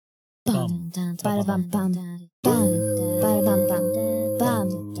Dice.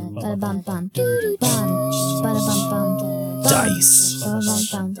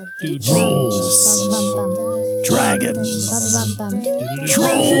 Rolls. Dragons.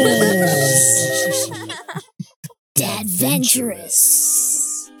 Trolls.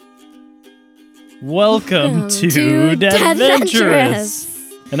 Dadventurous. Welcome to Dadventurous,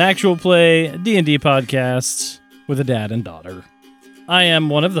 an actual play D&D podcast with a dad and daughter. I am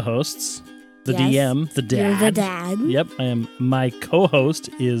one of the hosts, the DM, the dad. You're the dad. Yep, I am. My co-host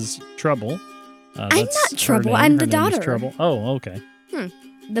is Trouble. I'm not Trouble. I'm the daughter. Trouble. Oh, okay.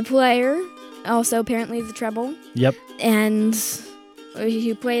 The player, also apparently the Trouble. Yep. And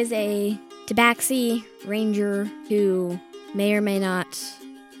who plays a Tabaxi ranger who may or may not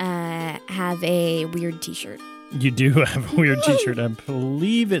have a weird t-shirt. You do have a weird t-shirt. I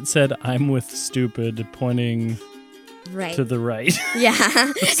believe it said, "I'm with stupid," pointing to the right.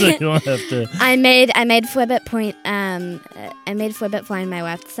 Yeah. So you don't have to. I made Flibbit point. I made Flibbit fly on my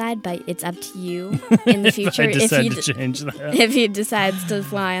left side, but it's up to you in the future if I decide to change that. If he decides to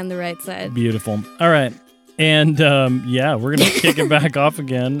fly on the right side. Beautiful. All right. And we're going to kick it back off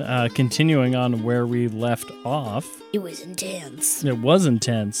again, continuing on where we left off. It was intense. It was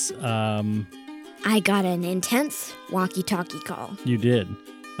intense. I got an intense walkie-talkie call. You did.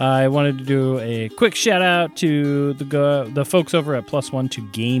 I wanted to do a quick shout-out to the folks over at Plus One to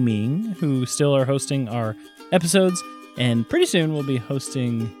Gaming, who still are hosting our episodes, and pretty soon we'll be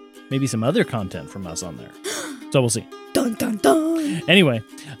hosting maybe some other content from us on there. So we'll see. Dun, dun, dun. Anyway,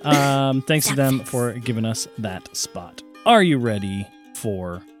 thanks to them for giving us that spot. Are you ready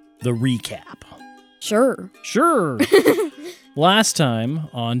for the recap? Sure. Last time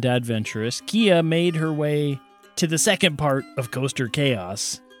on Dadventurous, Kia made her way to the second part of Coaster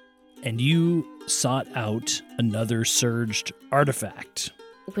Chaos, and you sought out another surged artifact.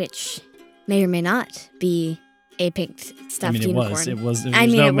 Which may or may not be a pink stuffed unicorn. It was or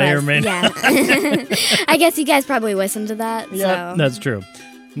may not. Yeah. I guess you guys probably listened to that. Yeah, so. That's true.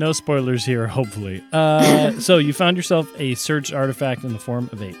 No spoilers here, hopefully. So you found yourself a surged artifact in the form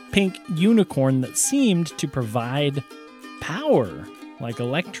of a pink unicorn that seemed to provide power, like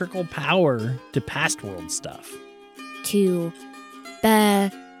electrical power, to past world stuff. To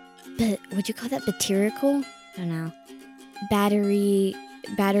would you call that batterical? I don't know. Battery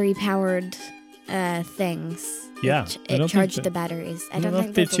powered things. Yeah, it charged the batteries. I don't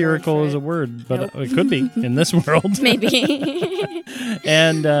think batterical is a word, but it could be in this world. Maybe.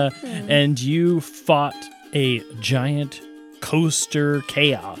 and you fought a giant coaster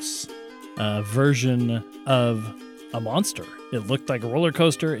chaos version of a monster. It looked like a roller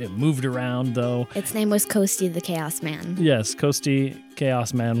coaster. It moved around, though. Its name was Coasty the Chaos Man. Yes, Coasty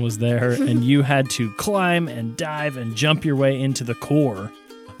Chaos Man was there, and you had to climb and dive and jump your way into the core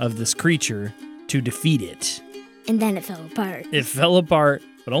of this creature to defeat it. And then it fell apart. It fell apart,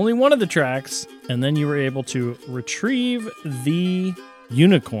 but only one of the tracks, and then you were able to retrieve the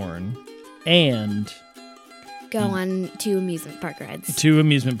unicorn and go on 2 amusement park rides. 2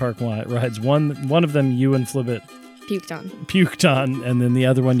 amusement park rides. One of them you and Flibbit puked on, and then the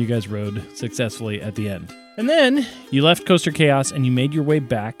other one you guys rode successfully at the end. And then you left Coaster Chaos and you made your way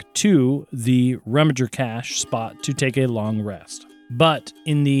back to the Rummager Cache spot to take a long rest. But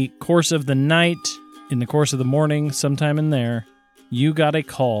in the course of the night, in the course of the morning, sometime in there, you got a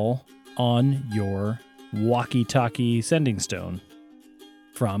call on your walkie-talkie sending stone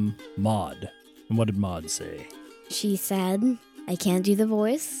from Maud. And what did Maud say? She said, I can't do the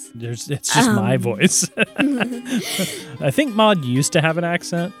voice. It's just my voice. I think Maud used to have an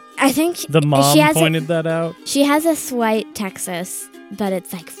accent. I think the mom pointed that out. She has a slight Texas, but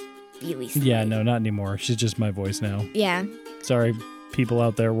it's like really slight. Yeah, no, not anymore. She's just my voice now. Yeah. Sorry, people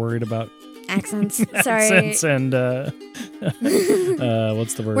out there worried about accents. Sorry. Accents and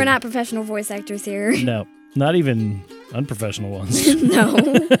what's the word? We're not professional voice actors here. No, not even unprofessional ones. No.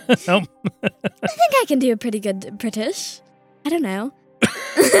 Nope. I think I can do a pretty good British. I don't know.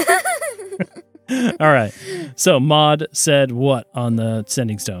 All right. So Maud said what on the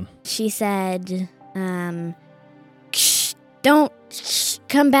sending stone? She said, don't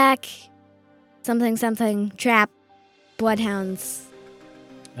come back. Something. Trap. Bloodhounds.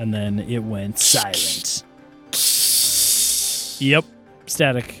 And then it went silent. Yep.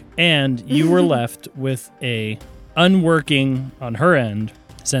 Static. And you were left with a unworking, on her end,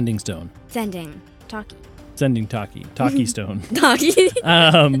 sending stone. Sending talkie stone. Talkie.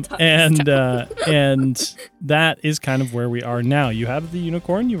 And that is kind of where we are now. You have the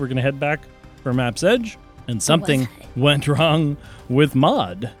unicorn. You were going to head back for Map's Edge, and something went wrong with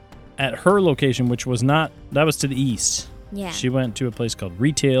Maud at her location, which was not. That was to the east. Yeah. She went to a place called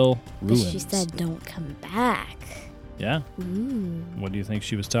Retail But Ruins. she said, don't come back. Yeah. Ooh. What do you think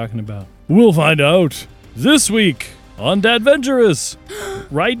she was talking about? We'll find out this week on Dadventurous.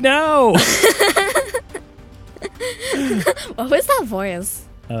 Right now. What was that voice?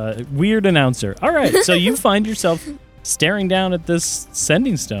 Weird announcer. All right, so you find yourself staring down at this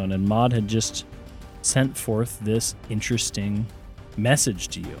sending stone, and Maud had just sent forth this interesting message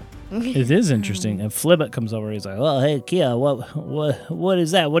to you. It is interesting. And Flibbit comes over. He's like, "Well, hey, Kia, what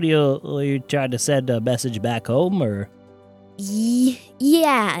is that? What are you trying to send a message back home, or?"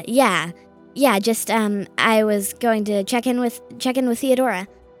 Yeah. Just I was going to check in with Theodora,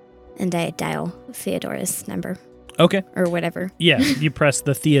 and I dial Theodora's number Okay. or whatever. Yeah, you press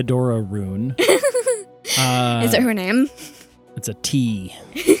the Theodora rune. Is it her name? It's a T.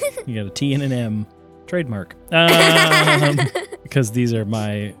 You got a T and an M. Trademark. Because these are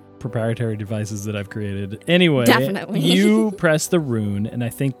my proprietary devices that I've created. Anyway, Definitely. You press the rune, and I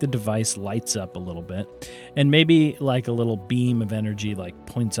think the device lights up a little bit. And maybe like a little beam of energy like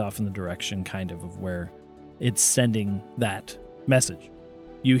points off in the direction kind of where it's sending that message.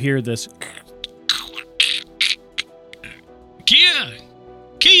 You hear this.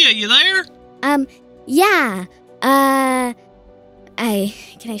 Kia, you there? Yeah. Can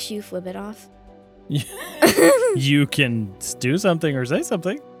I shoo Flibbit off? You can do something or say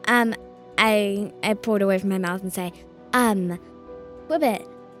something. I pull it away from my mouth and say, Flibbit,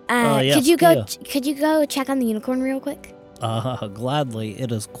 yes, could you go check on the unicorn real quick? Gladly.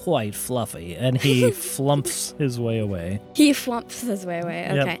 It is quite fluffy. And he flumps his way away. He flumps his way away.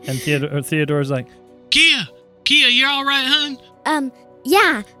 Okay. Yep. And Theodore's like, Kia, you all right, hun?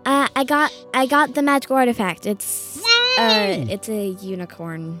 Yeah. I got the magical artifact. It's Woo! it's a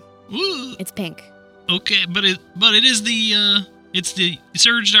unicorn. Woo! It's pink. Okay, but it is it's the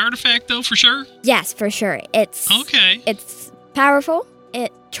surged artifact though, for sure? Yes, for sure. It's powerful.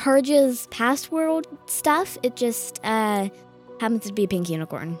 It charges past world stuff. It just happens to be pink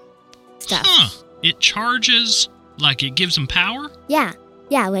unicorn stuff. Huh. It charges, like it gives them power? Yeah,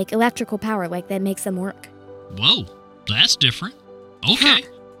 like electrical power, like that makes them work. Whoa, that's different. Okay,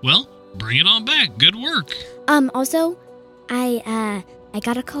 well, bring it on back. Good work. Also, I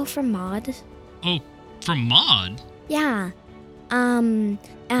got a call from Maud. Oh, from Maud? Yeah.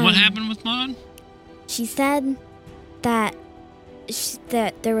 What happened with Maud? She said that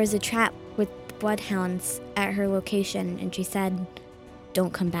there was a trap with bloodhounds at her location, and she said,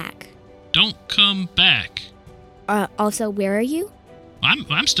 "Don't come back." Don't come back. Also, where are you?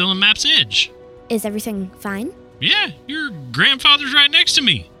 I'm still in Map's Edge. Is everything fine? Yeah, your grandfather's right next to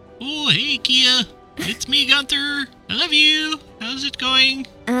me. Oh, hey, Kia. It's me, Gunther. I love you. How's it going?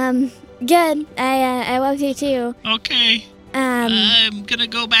 Good. I love you too. Okay. I'm gonna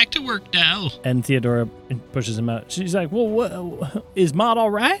go back to work now. and Theodora pushes him out. She's like, well, what, is Maud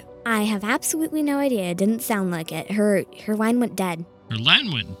all right? I have absolutely no idea. It didn't sound like it. Her line went dead. Her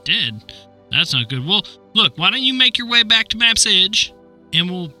line went dead. That's not good. Well, look, why don't you make your way back to Map's Edge, and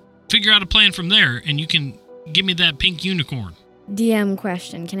we'll figure out a plan from there, and you can give me that pink unicorn. DM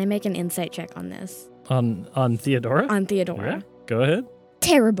question. Can I make an insight check on this? On Theodora? On Theodora. Yeah, go ahead.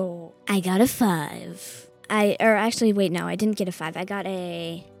 Terrible. I got a 5. I didn't get a 5. I got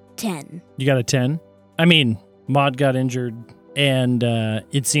a 10. You got a 10? I mean, Maud got injured, and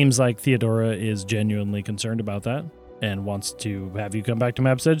it seems like Theodora is genuinely concerned about that and wants to have you come back to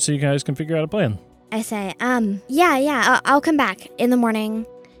Map's Edge so you guys can figure out a plan. I say, I'll come back in the morning.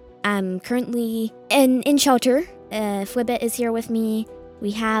 I'm currently in shelter. Flibbit is here with me.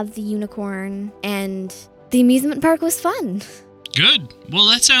 We have the unicorn, and the amusement park was fun. Good. Well,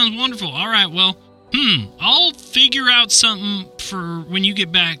 that sounds wonderful. All right, well, I'll figure out something for when you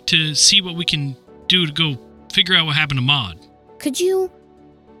get back to see what we can do to go figure out what happened to Maud. Could you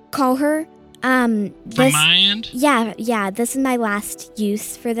call her? From my end? Yeah, this is my last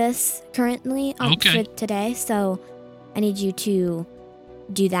use for this currently Okay. for today, so I need you to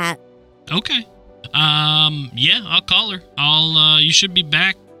do that. Okay. Yeah, I'll call her. You should be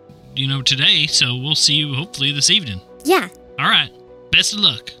back, today, so we'll see you hopefully this evening. Yeah. All right. Best of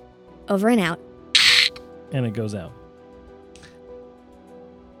luck. Over and out. And it goes out.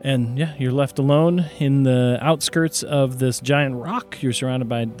 And yeah, you're left alone in the outskirts of this giant rock. You're surrounded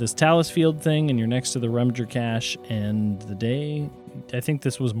by this talus field thing, and you're next to the Rummager cache. And the day, I think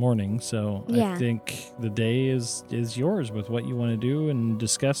this was morning, so Yeah. I think the day is yours with what you want to do and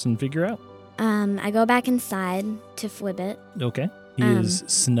discuss and figure out. I go back inside to Flibbit. Okay. He is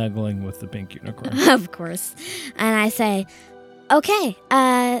snuggling with the pink unicorn. Of course. And I say, okay,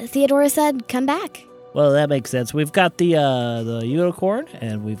 Theodora said, come back. Well, that makes sense. We've got the unicorn,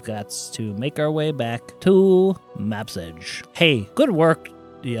 and we've got to make our way back to Map's Edge. Hey, good work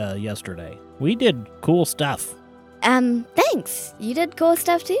yesterday. We did cool stuff. Thanks. You did cool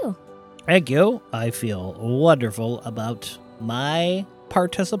stuff too. Thank you. I feel wonderful about my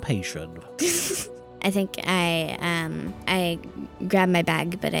participation. I think I grab my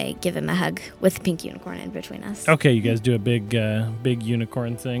bag, but I give him a hug with the pink unicorn in between us. Okay, you guys do a big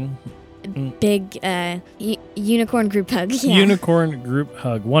unicorn thing. Big unicorn group hug. Yeah. Unicorn group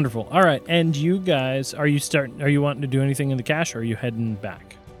hug. Wonderful. All right, and you guys, are you wanting to do anything in the cache, or are you heading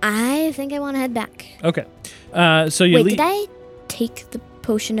back? I think I want to head back. Okay. So you did I take the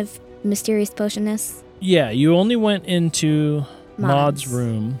potion of mysterious potionness? Yeah, you only went into Maud's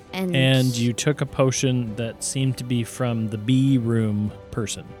room, and you took a potion that seemed to be from the bee room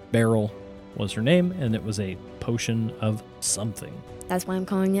person. Beryl was her name, and it was a potion of something. That's why I'm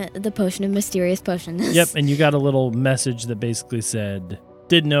calling it the potion of mysterious potionness. Yep, and you got a little message that basically said,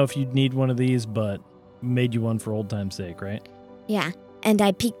 didn't know if you'd need one of these, but made you one for old time's sake, right? Yeah, and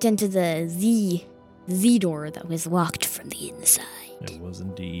I peeked into the Z door that was locked from the inside. It was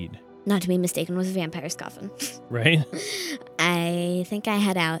indeed. Not to be mistaken with a vampire's coffin. Right? I think I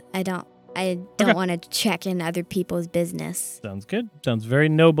head out. I don't want to check in other people's business. Sounds good. Sounds very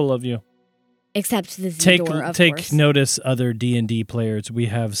noble of you. Except the Z door, of Take course. notice, other D&D players. We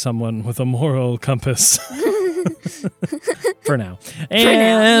have someone with a moral compass. For now. For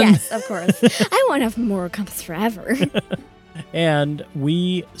now, yes, of course. I won't have a moral compass forever. And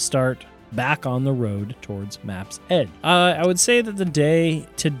we start back on the road towards Map's Edge. I would say that the day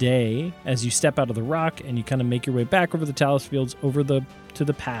today, as you step out of the rock and you kind of make your way back over the talus fields, to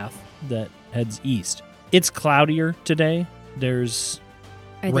the path that heads east. It's cloudier today. There's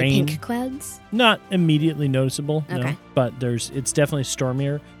Are rain. they pink clouds? Not immediately noticeable, Okay. no, but it's definitely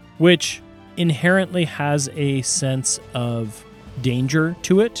stormier, which inherently has a sense of danger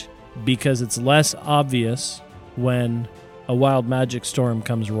to it because it's less obvious when a wild magic storm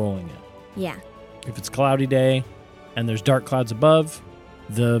comes rolling in. Yeah. If it's a cloudy day and there's dark clouds above,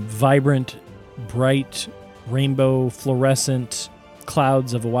 the vibrant, bright, rainbow, fluorescent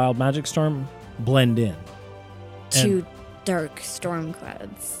clouds of a wild magic storm blend in. Two dark storm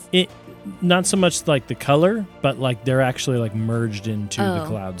clouds. It not so much like the color, but like they're actually like merged into the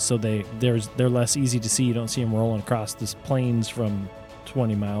clouds, so they're less easy to see. You don't see them rolling across this plains from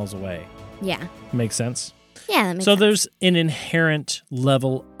 20 miles away. Yeah. Makes sense? Yeah, that makes So sense. there's an inherent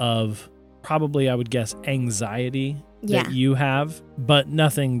level of probably, I would guess, anxiety that you have, but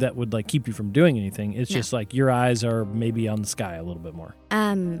nothing that would like keep you from doing anything. It's just like your eyes are maybe on the sky a little bit more.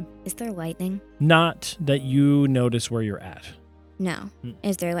 Is there lightning? Not that you notice where you're at. No.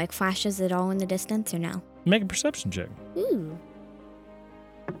 Is there like flashes at all in the distance or no? Make a perception check. Ooh.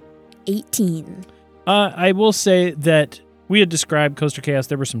 18. I will say that we had described Coastal Chaos.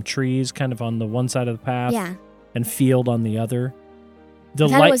 There were some trees kind of on the one side of the path and field on the other. I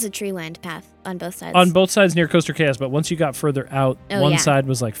thought it was a tree land path on both sides. On both sides near Coastal Chaos, but once you got further out, one side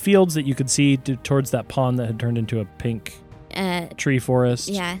was like fields that you could see towards that pond that had turned into a pink tree forest.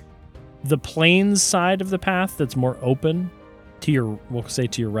 Yeah. The plains side of the path that's more open we'll say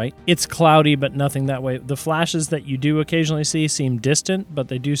to your right. It's cloudy, but nothing that way. The flashes that you do occasionally see seem distant, but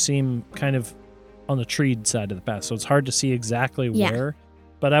they do seem kind of on the treed side of the path, so it's hard to see exactly where.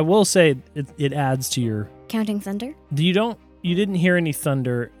 But I will say it adds to your... Counting thunder? You didn't hear any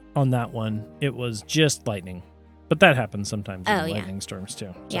thunder on that one. It was just lightning. But that happens sometimes in lightning storms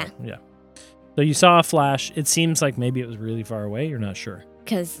too. So, yeah. So you saw a flash. It seems like maybe it was really far away. You're not sure.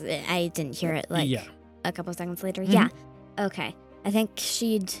 Because I didn't hear it a couple seconds later. Mm-hmm. Yeah. Okay. I think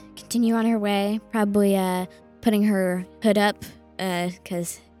she'd continue on her way, probably putting her hood up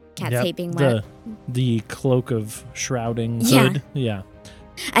because cats hate being wet. The cloak of shrouding hood. Yeah.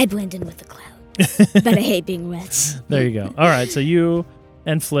 I blend in with the clouds, but I hate being wet. There you go. All right, so you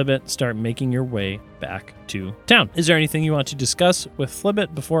and Flibbit start making your way back to town. Is there anything you want to discuss with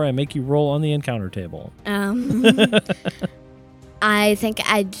Flibbit before I make you roll on the encounter table? I think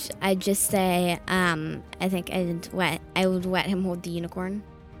I'd just say I think I would let him hold the unicorn.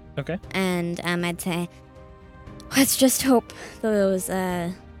 Okay. And I'd say let's just hope those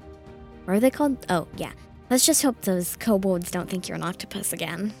what are they called? Oh, yeah. Let's just hope those kobolds don't think you're an octopus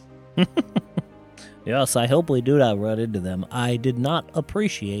again. Yes, I hope we do not run into them. I did not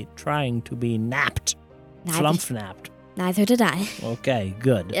appreciate trying to be napped. Flump-napped. Neither did I. Okay,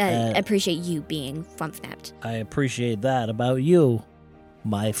 good. I appreciate you being flump-napped. I appreciate that about you,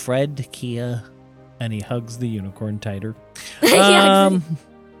 my friend And he hugs the unicorn tighter.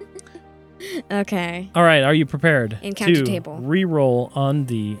 Okay. All right, are you prepared Encounter to table. re-roll on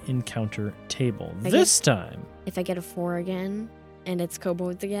the encounter table? This time. If I get a 4 again and it's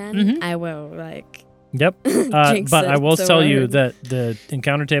kobolds again, Mhm. I will, Yep. jinx But it I will so tell you hard. that the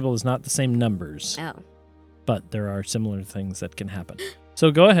encounter table is not the same numbers, Oh. but there are similar things that can happen.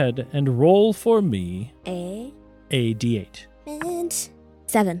 So go ahead and roll for me A a d8. and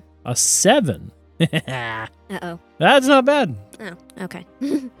 7. A 7. Uh-oh. That's not bad. Oh, okay.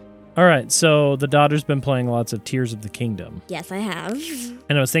 All right, so the daughter's been playing lots of Tears of the Kingdom. Yes, I have.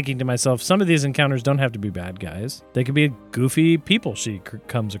 And I was thinking to myself, some of these encounters don't have to be bad guys. They could be goofy people she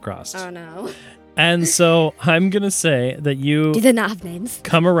comes across. Oh, no. And so I'm going to say that you Do they not have names?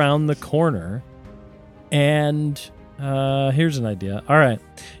 come around the corner and here's an idea. All right,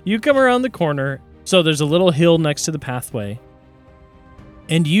 you come around the corner. So there's a little hill next to the pathway.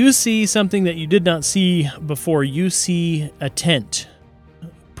 And you see something that you did not see before. You see a tent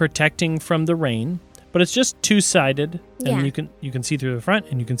protecting from the rain, but it's just two-sided, and Yeah. you can see through the front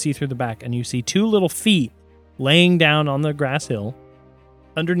and you can see through the back, and you see 2 little feet laying down on the grass hill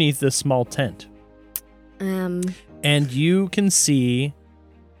underneath this small tent. And you can see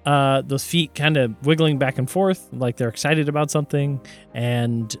those feet kind of wiggling back and forth like they're excited about something,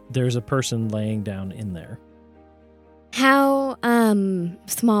 and there's a person laying down in there. How,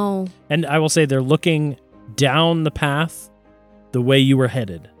 small? And I will say they're looking down the path the way you were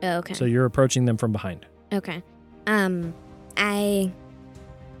headed. Oh, okay. So you're approaching them from behind. Okay. How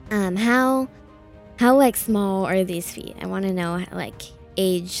like small are these feet? I want to know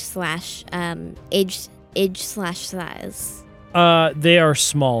age slash size. They are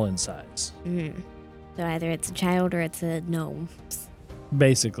small in size, So either it's a child or it's a gnome,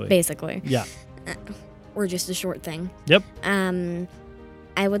 basically. Yeah. Or just a short thing. Yep.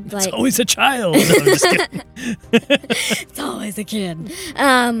 I would It's always a child. No, I'm just kidding. It's always a kid.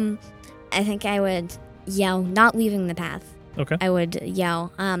 I think I would yell, not leaving the path. Okay. I would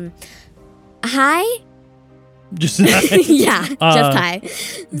yell, hi? Just Yeah, just hi.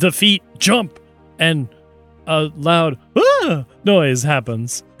 The feet jump and a loud noise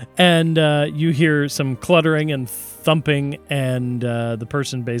happens. And you hear some cluttering and thumping, and the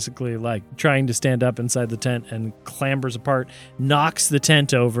person basically trying to stand up inside the tent and clambers apart, knocks the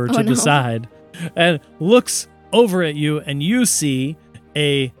tent over to the side and looks over at you, and you see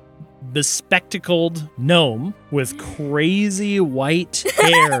a bespectacled gnome with crazy white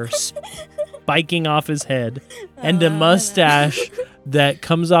hair spiking off his head and a mustache that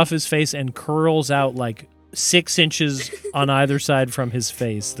comes off his face and curls out 6 inches on either side from his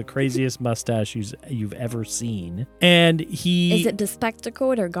face. The craziest mustache you've ever seen. And he... Is it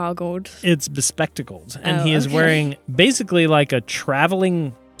bespectacled or goggled? It's bespectacled. And he is wearing basically like a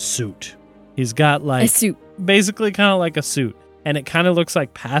traveling suit. He's got a suit. Basically kind of like a suit. And it kind of looks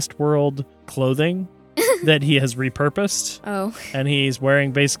like past world clothing that he has repurposed. Oh. And he's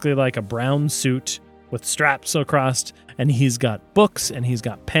wearing basically like a brown suit with straps across, and he's got books, and he's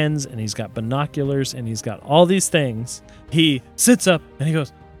got pens, and he's got binoculars, and he's got all these things. He sits up, and he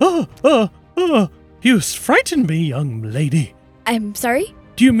goes, you frightened me, young lady. I'm sorry?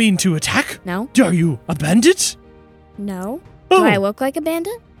 Do you mean to attack? No. Are you a bandit? No. Oh. Do I look like a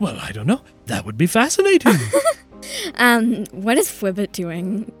bandit? Well, I don't know. That would be fascinating. What is Flibbit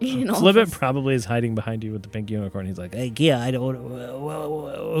doing? Flibbit probably is hiding behind you with the pink unicorn. He's like, hey, Kia, I don't...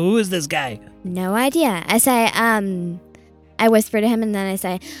 who is this guy? No idea. I say, I whisper to him, and then I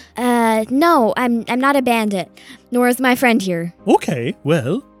say, no, I'm not a bandit, nor is my friend here. Okay,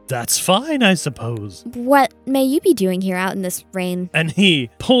 well, that's fine, I suppose. What may you be doing here out in this rain? And he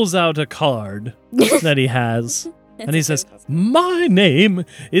pulls out a card that he has, and he says, my name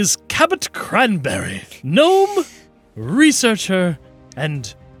is Cabbot Cranberry, gnome, researcher,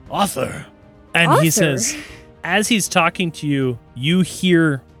 and author. And he says, as he's talking to you, you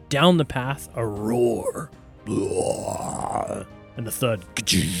hear down the path a roar. And a thud.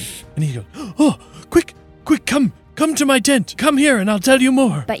 And he goes, oh, quick, come to my tent. Come here and I'll tell you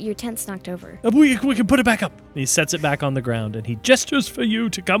more. But your tent's knocked over. We can put it back up. And he sets it back on the ground and he gestures for you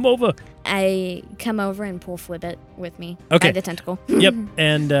to come over. I come over and pull Flibbit with me. Okay. By the tentacle. Yep.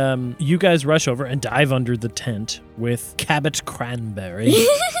 And you guys rush over and dive under the tent with Cabbot Cranberry.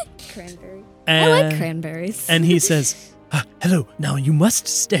 Cranberry. And, I like cranberries. And he says, hello, now you must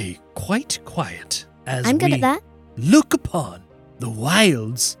stay quite quiet as I'm good at that. Look upon the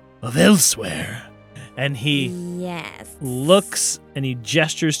wilds of elsewhere. And he looks and he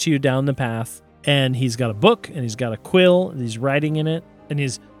gestures to you down the path, and he's got a book and he's got a quill and he's writing in it, and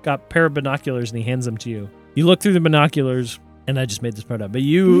he's got a pair of binoculars and he hands them to you. You look through the binoculars, and I just made this part up, but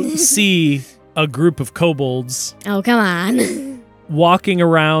you see a group of kobolds. Oh, come on. walking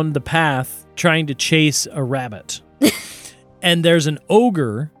around the path trying to chase a rabbit. And there's an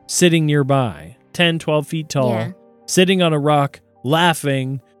ogre sitting nearby, 10, 12 feet tall, sitting on a rock,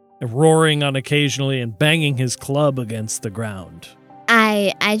 laughing, roaring on occasionally, and banging his club against the ground.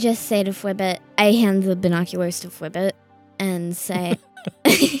 I just say to Flibbit, I hand the binoculars to Flibbit and say...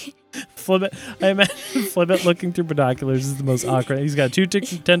 Flibbit, I imagine Flibbit looking through binoculars is the most awkward. He's got two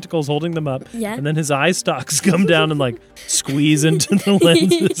tentacles holding them up, and then his eye stalks come down and like squeeze into the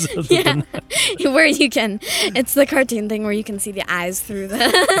lenses of the binoculars. Where you can, it's the cartoon thing where you can see the eyes through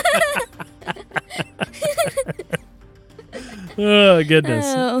the... Oh, goodness.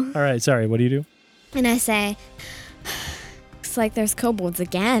 Oh. All right, sorry, what do you do? And I say, looks like there's kobolds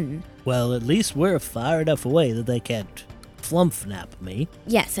again. Well, at least we're far enough away that they can't flump-nap me.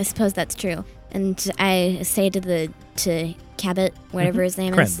 Yes, I suppose that's true. And I say to Cabbot, whatever his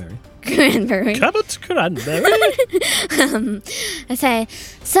name Cranberry. is. Cranberry. Cabbot Cranberry. I say,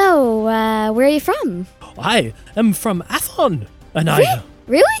 so, where are you from? I am from Athon. And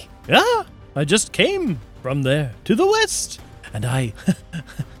Really? Yeah, I just came from there to the west. And I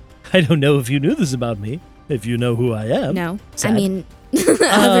don't know if you knew this about me, if you know who I am. No. Sad. I mean...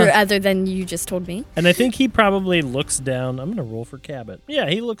 other than you just told me. And I think he probably looks down. I'm going to roll for Cabbot. Yeah,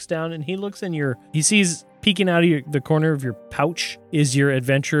 he looks down and he looks in he sees peeking out of the corner of your pouch is your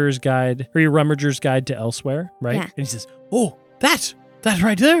adventurer's guide or your rummager's guide to elsewhere, right? Yeah. And he says, oh, that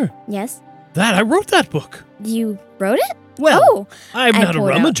right there. Yes. I wrote that book. You wrote it? Well, I'm not a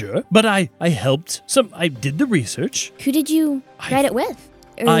rummager, but I helped I did the research. Who did you write it with?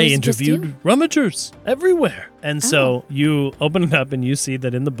 I interviewed rummagers everywhere. And so you open it up and you see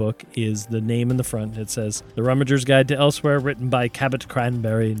that in the book is the name in the front. It says, The Rummager's Guide to Elsewhere, written by Cabbot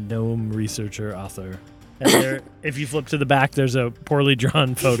Cranberry, gnome researcher, author. And there, if you flip to the back, there's a poorly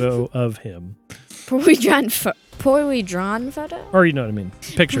drawn photo of him. Poorly drawn photo? Or you know what I mean.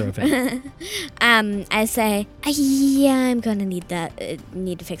 Picture of him. I say, yeah, I'm going to need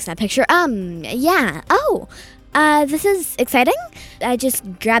to fix that picture. Yeah. Oh, this is exciting. I just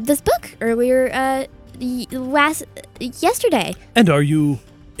grabbed this book earlier, yesterday. And are you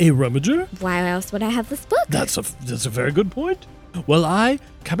a rummager? Why else would I have this book? That's a very good point. Well, I,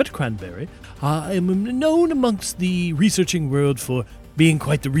 Cabbot Cranberry, am known amongst the researching world for being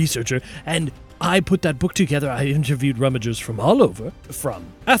quite the researcher, and I put that book together. I interviewed rummagers from all over, from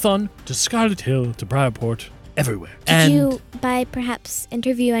Athon to Scarlet Hill to Briarport, everywhere. Did you, by perhaps,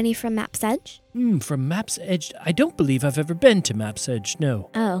 interview any from Map's Edge? From Map's Edge? I don't believe I've ever been to Map's Edge, no.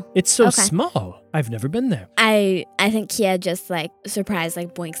 Oh. It's so small. I've never been there. I think Kia just,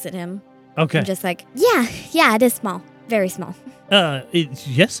 surprised, blinks at him. Okay. And just yeah, it is small. Very small.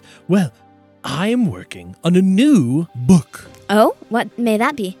 Yes? Well, I am working on a new book. Oh? What may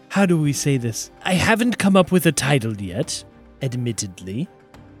that be? How do we say this? I haven't come up with a title yet, admittedly.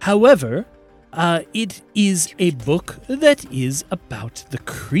 However, it is a book that is about the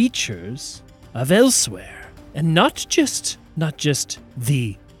creatures of elsewhere. And not just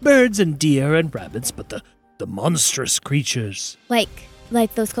the birds and deer and rabbits, but the monstrous creatures. Like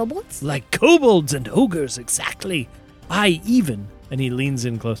those kobolds? Like kobolds and ogres, exactly. And he leans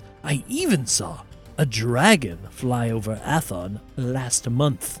in close, I even saw a dragon fly over Athon last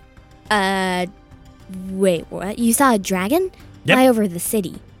month. Wait, what? You saw a dragon? Yep. Fly over the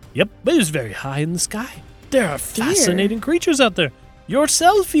city? Yep, but it was very high in the sky. There are fascinating creatures out there.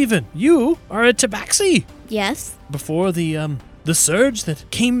 Yourself, even. You are a tabaxi. Yes. Before the surge that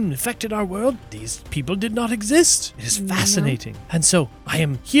came and affected our world, these people did not exist. It is fascinating. And so I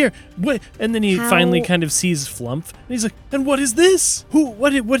am here. And then he finally kind of sees Flump. And he's like, and what is this?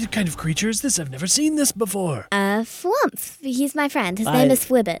 What kind of creature is this? I've never seen this before. Flump. He's my friend. His name is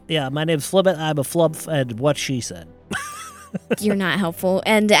Flibbit. Yeah, my name's Flibbit. I'm a Flump, and what she said. You're not helpful.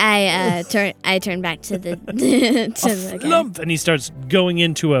 And I turn back to the the Flump, and he starts going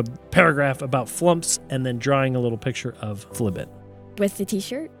into a paragraph about flumps and then drawing a little picture of Flibbit. With the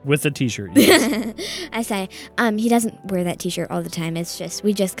t-shirt? With the t-shirt, yes. I say, he doesn't wear that t-shirt all the time. It's just,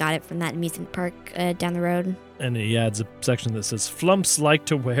 we just got it from that amusement park down the road. And he adds a section that says, Flumps like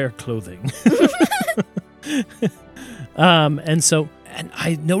to wear clothing. And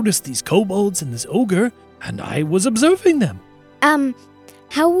I noticed these kobolds and this ogre, and I was observing them.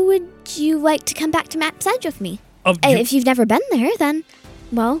 How would you like to come back to Map's Edge with me? If you've never been there, then,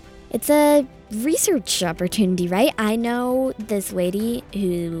 well, it's a research opportunity, right? I know this lady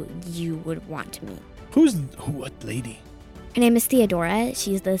who you would want to meet. What lady? Her name is Theodora.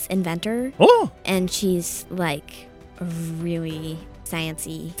 She's this inventor. Oh! And she's, really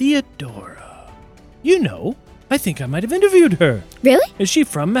sciencey. Theodora. I think I might have interviewed her. Really? Is she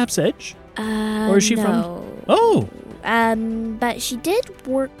from Map's Edge? Or is she no. from... Oh! but she did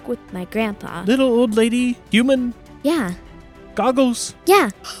work with my grandpa. Little old lady, human, Yeah. goggles. Yeah.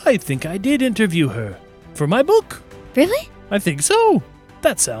 I think I did interview her for my book. Really? I think so.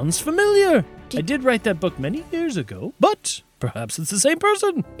 That sounds familiar. I did write that book many years ago, but perhaps it's the same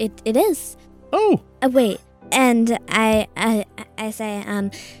person. It is. Oh, Wait. And I say,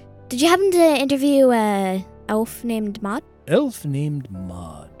 did you happen to interview a elf named Maud? elf named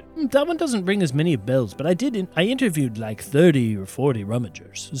Maud. That one doesn't ring as many bells, but I interviewed like 30 or 40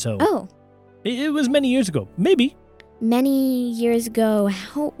 rummagers, so Oh. it was many years ago. Maybe. Many years ago.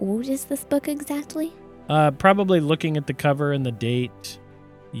 How old is this book exactly? Probably looking at the cover and the date,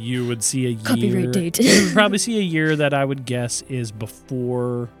 you would see a year. Copyright date. You would probably see a year that I would guess is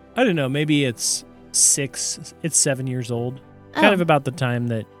before, I don't know, maybe it's 7 years old. Kind of about the time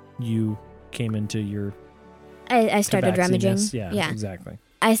that you came into your I started rummaging. Yeah, exactly.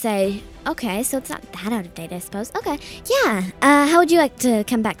 I say, okay, so it's not that out of date, I suppose. Okay, yeah. How would you like to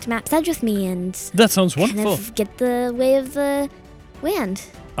come back to Map's Edge with me and That sounds kind wonderful. of get the way of the land?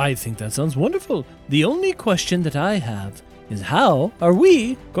 I think that sounds wonderful. The only question that I have is how are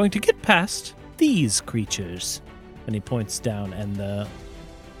we going to get past these creatures? And he points down, and one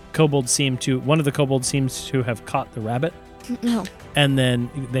of the kobolds seems to have caught the rabbit. No. And then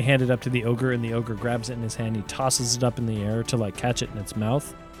they hand it up to the ogre, and the ogre grabs it in his hand. He tosses it up in the air to like catch it in its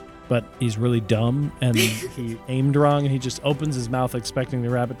mouth. But he's really dumb, and he aimed wrong, and he just opens his mouth expecting the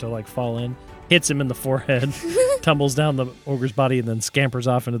rabbit to like fall in, hits him in the forehead, tumbles down the ogre's body, and then scampers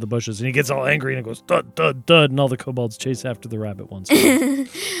off into the bushes. And he gets all angry, and it goes thud, thud, thud, and all the kobolds chase after the rabbit once more.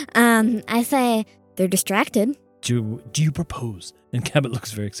 I say they're distracted. Do you propose? And Cabbot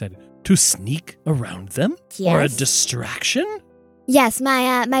looks very excited. To sneak around them? Yes. Or a distraction? Yes,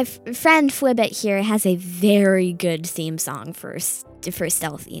 my friend Flibbit here has a very good theme song for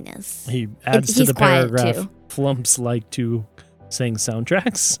stealthiness. He adds to he's the quiet, paragraph. too. Flumps like to sing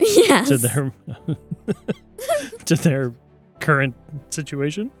soundtracks Yes. to their current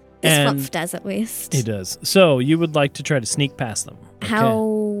situation. This And Fluff does at least. he does. So you would like to try to sneak past them. Okay.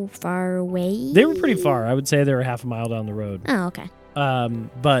 How far away? They were pretty far. I would say they were half a mile down the road. Oh, okay.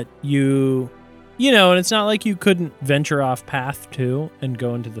 But you know, and it's not like you couldn't venture off path too and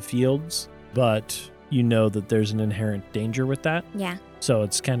go into the fields, but you know that there's an inherent danger with that. Yeah. So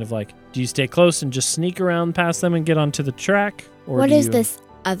it's kind of like, do you stay close and just sneak around past them and get onto the track? Or What is this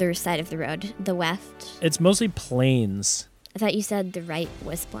other side of the road? The left? It's mostly plains. I thought you said the right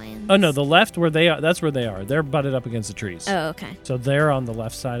was plains. Oh, no, the left where they are, that's where they are. They're butted up against the trees. Oh, okay. So they're on the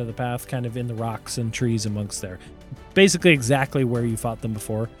left side of the path, kind of in the rocks and trees amongst there. Basically exactly where you fought them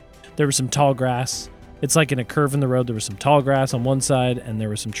before. There was some tall grass. It's like in a curve in the road. There was some tall grass on one side, and there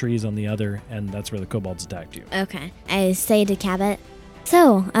were some trees on the other, and that's where the kobolds attacked you. Okay. I say to Cabbot,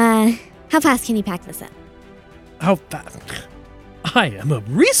 so, how fast can you pack this up? How fast? I am a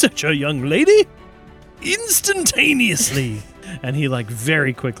researcher, young lady. Instantaneously. And he like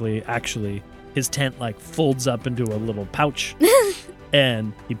very quickly, actually, his tent like folds up into a little pouch.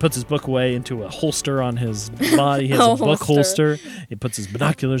 And he puts his book away into a holster on his body. He has a book holster. He puts his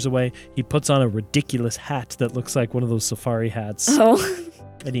binoculars away. He puts on a ridiculous hat that looks like one of those safari hats. Oh.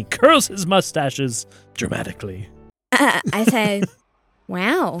 And he curls his mustaches dramatically. I say,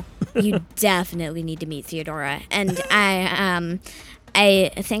 wow, you definitely need to meet Theodora. And I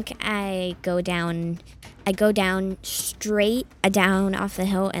think I go down straight down off the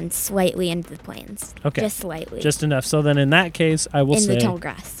hill and slightly into the plains. Okay. Just slightly. Just enough. So then in that case, I will in say the tall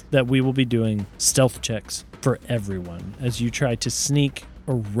grass. that we will be doing stealth checks for everyone as you try to sneak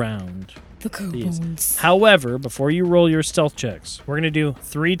around The these. kobolds. However, before you roll your stealth checks, we're going to do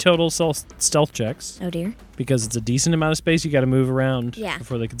 3 total stealth checks Oh dear. because it's a decent amount of space you got to move around Yeah.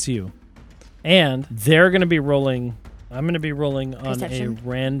 before they can see you. And they're going to be rolling... I'm going to be rolling on Perception? a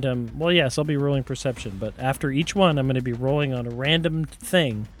random... Well, yes, I'll be rolling perception, but after each one, I'm going to be rolling on a random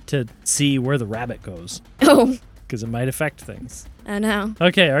thing to see where the rabbit goes, Oh. because it might affect things. Oh no.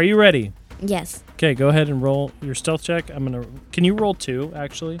 Okay, are you ready? Yes. Okay, go ahead and roll your stealth check. Can you roll 2,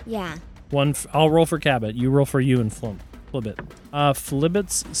 actually? Yeah. One. I'll roll for Cabbot. You roll for you and Flibbit.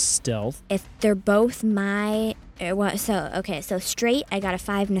 Flibbit's stealth. If they're both my... So straight, I got a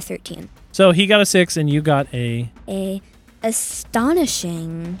 5 and a 13. So he got a 6 and you got a... A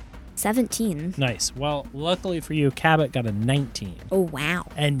astonishing 17. Nice. Well, luckily for you, Cabbot got a 19. Oh, wow.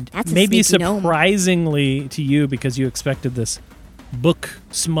 And That's a maybe sneaky gnome. surprisingly to you, because you expected this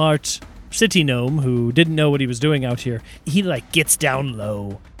book-smart city gnome who didn't know what he was doing out here, he like gets down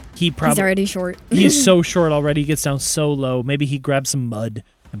low. He's already short. He's so short already. He gets down so low. Maybe he grabs some mud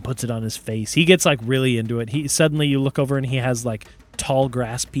and puts it on his face. He gets like really into it. Suddenly you look over and he has like tall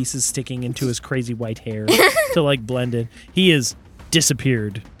grass pieces sticking into his crazy white hair to like blend in. He is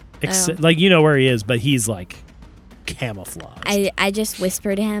disappeared. Like, you know where he is, but he's like camouflaged. I just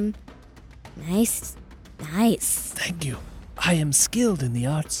whisper to him, nice. Thank you. I am skilled in the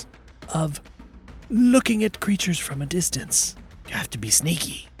arts of looking at creatures from a distance. You have to be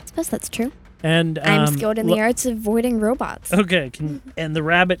sneaky. I suppose that's true. And I'm skilled in the arts of avoiding robots. Okay, and the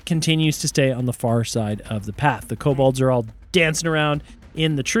rabbit continues to stay on the far side of the path. The kobolds are all dancing around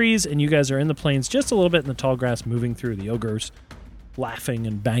in the trees, and you guys are in the plains just a little bit in the tall grass, moving through. The ogre's laughing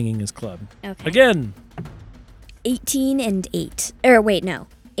and banging his club. Okay. Again. 18 and 8. Or wait, no.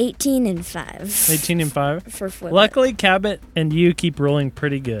 18 and 5. 18 and 5? For Flibbit. Luckily, Cabbot and you keep rolling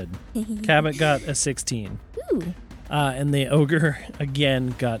pretty good. Cabbot got a 16. Ooh. And the ogre,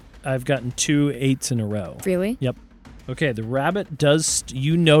 again, I've gotten 2 8s in a row. Really? Yep. Okay, the rabbit does,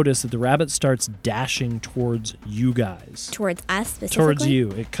 you notice that the rabbit starts dashing towards you guys. Towards us specifically? Towards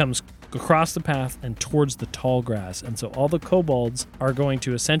you. It comes across the path and towards the tall grass. And so all the kobolds are going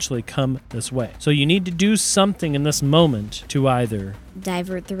to essentially come this way. So you need to do something in this moment to either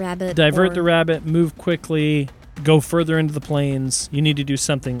divert the rabbit, move quickly, go further into the plains. You need to do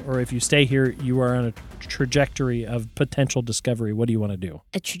something, or if you stay here, you are on a trajectory of potential discovery. What do you want to do?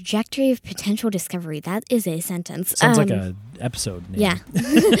 A trajectory of potential discovery. That is a sentence. Sounds like an episode name. Yeah.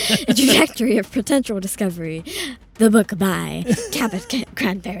 A trajectory of potential discovery. The book by Cabbot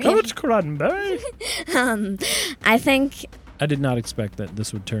Cranberry. Cabbot Cranberry. I think... I did not expect that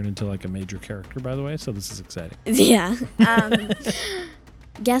this would turn into like a major character, by the way, so this is exciting. Yeah.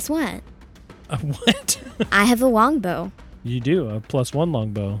 Guess what? What? I have a longbow. You do, a +1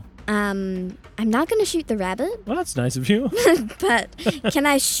 longbow. I'm not going to shoot the rabbit. Well, that's nice of you. But can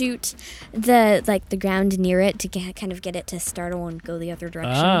I shoot the ground near it to kind of get it to startle and go the other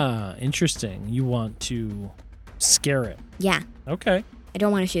direction? Ah, interesting. You want to scare it. Yeah. Okay. I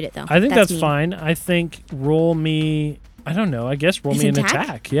don't want to shoot it, though. I think that's mean. fine. I think roll me... I don't know. I guess roll me an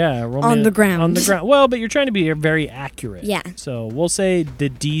attack. Yeah. Roll on me the ground. On the ground. Well, but you're trying to be very accurate. Yeah. So we'll say the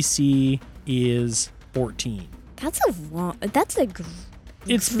DC is 14.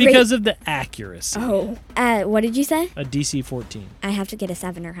 It's because of the accuracy. Oh. What did you say? A DC 14. I have to get a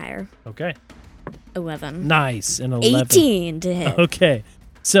 7 or higher. Okay. 11. Nice. An 11. 18 to hit. Okay.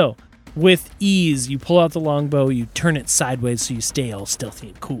 So, with ease, you pull out the longbow, you turn it sideways so you stay all stealthy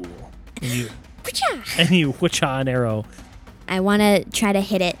and cool. And you whoocha an arrow. I want to try to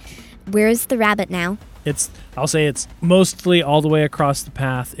hit it. Where's the rabbit now? I'll say it's mostly all the way across the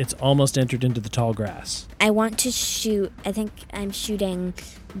path. It's almost entered into the tall grass. I want to shoot. I think I'm shooting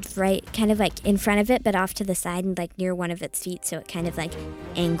right, kind of like in front of it, but off to the side and like near one of its feet, so it kind of like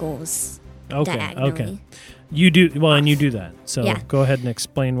angles diagonally. Okay. You do well, and you do that. So yeah. Go ahead and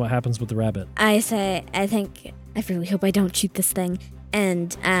explain what happens with the rabbit. I really hope I don't shoot this thing,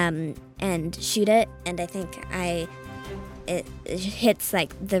 and shoot it, and I think it hits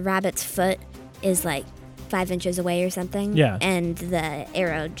like the rabbit's foot is like 5 inches away or something. Yeah. And the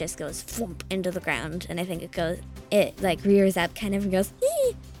arrow just goes thwomp into the ground, and I think it like rears up kind of and goes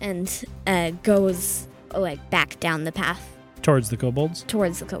ee! And goes like back down the path. Towards the kobolds?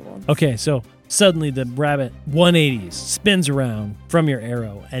 Towards the kobolds. Okay, so suddenly the rabbit 180s, spins around from your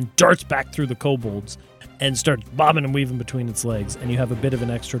arrow and darts back through the kobolds and starts bobbing and weaving between its legs, and you have a bit of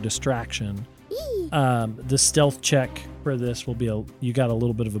an extra distraction. The stealth check for this will be you got a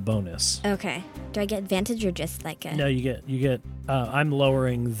little bit of a bonus. Okay. Do I get advantage or just like a... No, you get I'm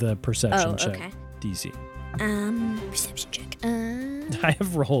lowering the perception check. Okay. DC. Perception check. I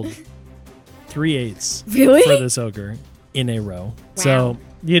have rolled 3 8s really? For this ogre in a row. Wow. So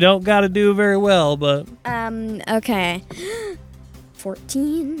you don't got to do very well, but... Okay.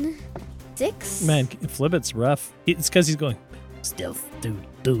 14. 6. Man, Flibbit's rough. It's because he's going... Stealth,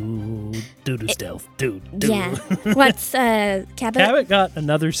 stealth, Yeah. What's Cabbot? Cabbot got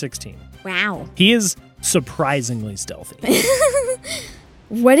another 16. Wow. He is surprisingly stealthy.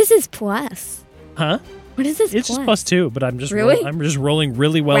 What is his plus? Huh? What is his It's plus? just +2, but I'm just really? I'm just rolling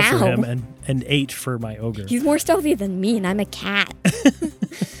really well for Wow. him, and an 8 for my ogre. He's more stealthy than me, and I'm a cat.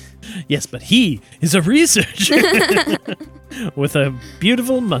 Yes, but he is a researcher with a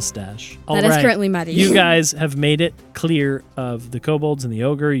beautiful mustache. That is currently muddy. You guys have made it clear of the kobolds and the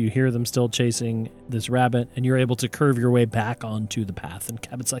ogre. You hear them still chasing this rabbit, and you're able to curve your way back onto the path. And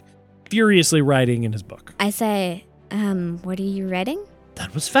Cabbot's like furiously writing in his book. I say, what are you writing?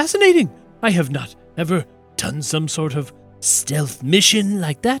 That was fascinating. I have not ever done some sort of stealth mission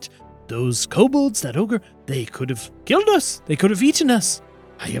like that. Those kobolds, that ogre, they could have killed us. They could have eaten us.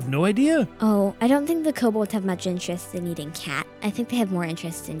 I have no idea. Oh, I don't think the kobolds have much interest in eating cat. I think they have more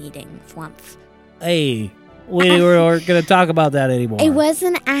interest in eating thwomp. Hey, We weren't going to talk about that anymore. It was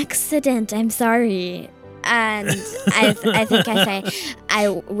an accident. I'm sorry. And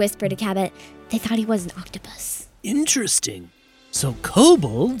I whispered to Cabbot, they thought he was an octopus. Interesting. So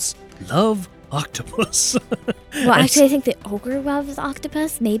kobolds love octopus. Well, actually, I think the ogre loves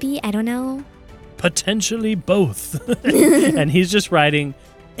octopus. Maybe. I don't know. Potentially both. And he's just writing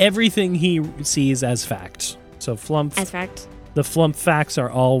everything he sees as fact. So Flump. As fact. The Flump facts are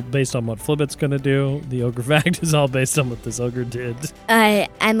all based on what Flibbit's going to do. The ogre fact is all based on what this ogre did.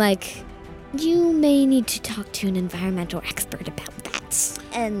 I'm like, you may need to talk to an environmental expert about that.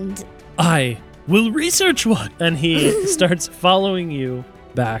 And I will research one. And he starts following you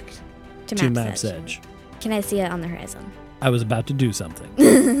back to Map's Edge. Can I see it on the horizon? I was about to do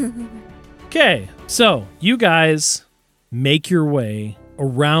something. Okay, so you guys make your way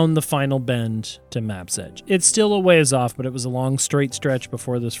around the final bend to Map's Edge. It's still a ways off, but it was a long straight stretch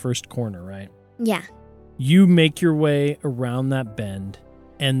before this first corner, right? Yeah. You make your way around that bend,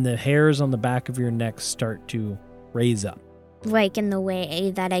 and the hairs on the back of your neck start to raise up. Like in the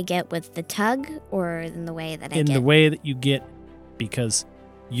way that I get with the tug, or in the way that I get? In the way that you get, because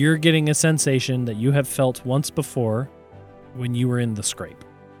you're getting a sensation that you have felt once before when you were in the scrape.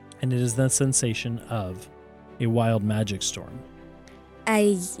 And it is the sensation of a wild magic storm.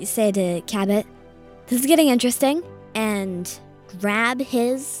 I say to Cabbot, this is getting interesting, and grab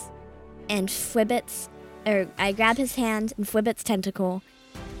his and Flibbit's, or I grab his hand and Flibbit's tentacle,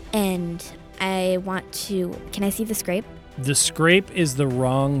 and I want to, can I see the scrape? The scrape is the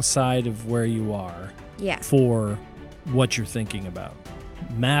wrong side of where you are. Yeah. For what you're thinking about.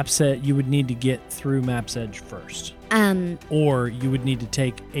 Map's Edge, you would need to get through Map's Edge first. Or you would need to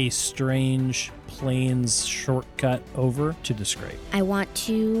take a strange plains shortcut over to the scrape. I want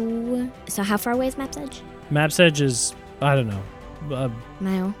to... So how far away is Map's Edge? Map's Edge is, I don't know.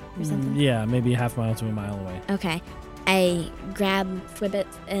 Mile or something? Yeah, maybe a half mile to a mile away. Okay. I grab Flibbit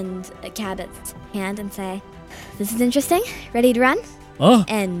and Cabbot's hand and say, this is interesting. Ready to run? Oh.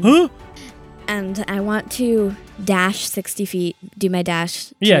 And I want to dash 60 feet, do my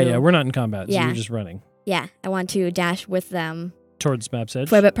dash. Yeah, we're not in combat, so yeah. you're just running. Yeah, I want to dash with them. Towards Map's Edge?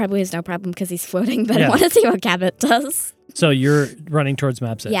 Flibbit probably has no problem because he's floating, but I want to see what Cabbot does. So you're running towards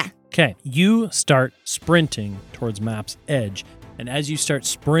Map's Edge? Yeah. Okay, you start sprinting towards Map's Edge, and as you start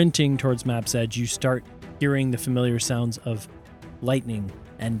sprinting towards Map's Edge, you start hearing the familiar sounds of lightning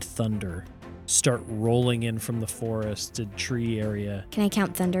and thunder start rolling in from the forested tree area. Can I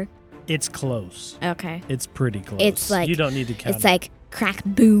count thunder? It's close. Okay. It's pretty close. It's like... You don't need to count. It's like crack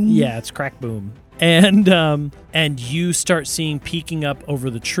boom. Yeah, it's crack boom. And you start seeing peeking up over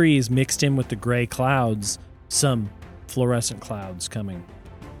the trees mixed in with the gray clouds, some fluorescent clouds coming.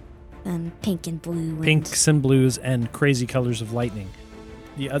 Pink and blue. Pinks and blues and crazy colors of lightning.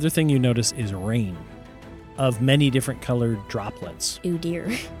 The other thing you notice is rain of many different colored droplets. Ooh,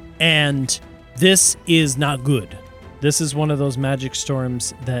 dear. And this is not good. This is one of those magic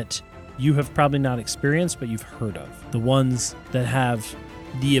storms that you have probably not experienced, but you've heard of. The ones that have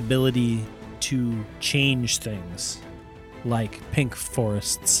the ability to change things, like pink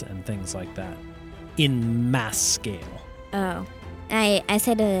forests and things like that, in mass scale. Oh. I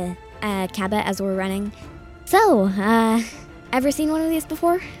said to Cabbot as we're running, so, ever seen one of these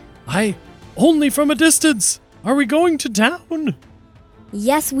before? Only from a distance. Are we going to town?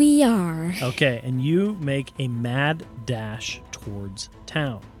 Yes, we are. Okay, and you make a mad dash towards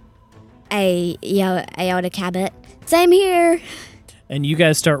town. I yell to Cabbot, same here. And you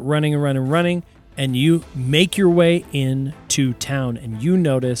guys start running, and you make your way into town, and you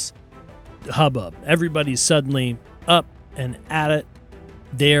notice hubbub. Everybody's suddenly up and at it.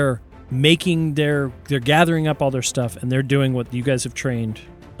 They're gathering up all their stuff, and they're doing what you guys have trained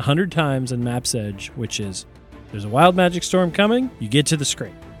 100 times in Map's Edge, which is there's a wild magic storm coming, you get to the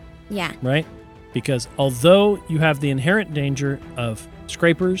scrape. Yeah. Right? Because although you have the inherent danger of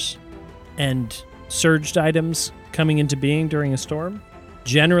scrapers and surged items coming into being during a storm,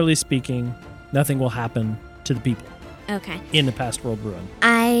 generally speaking, nothing will happen to the people. Okay. In the past world ruin.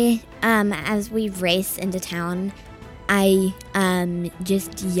 As we race into town, I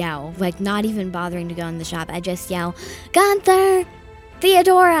just yell, like not even bothering to go in the shop. I just yell, Gunther,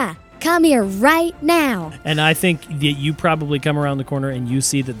 Theodora, come here right now. And I think that you probably come around the corner and you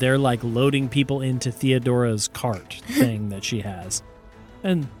see that they're like loading people into Theodora's cart thing that she has.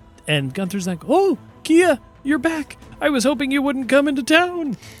 And Gunther's like, oh, Kia, you're back. I was hoping you wouldn't come into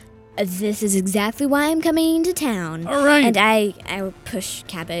town. This is exactly why I'm coming into town. All right. And I push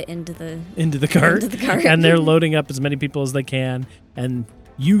Cabbot into the cart. Into the cart. And they're loading up as many people as they can. And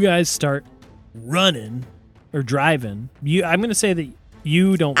you guys start running or driving. I'm going to say that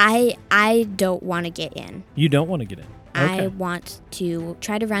You don't. I don't want to get in. You don't want to get in. Okay. I want to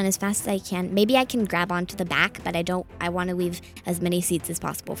try to run as fast as I can. Maybe I can grab onto the back, but I want to leave as many seats as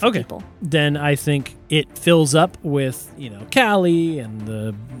possible for people. Then I think it fills up with, Callie and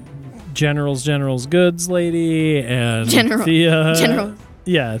the General's goods lady and General.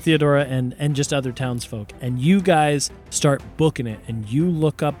 Yeah, Theodora and just other townsfolk. And you guys start booking it, and you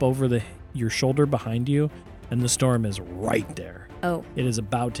look up over your shoulder behind you, and the storm is right there. Oh. It is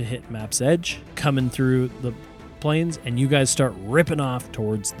about to hit map's edge, coming through the plains, and you guys start ripping off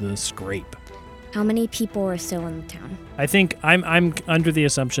towards the scrape. How many people are still in the town? I think I'm under the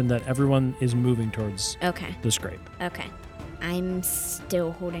assumption that everyone is moving towards the scrape. Okay. I'm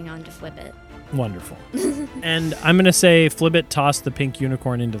still holding on to Flibbit. Wonderful. And I'm going to say Flibbit tossed the pink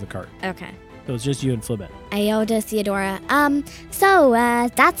unicorn into the cart. Okay. So it's just you and Flibbit. I yelled to Theodora, so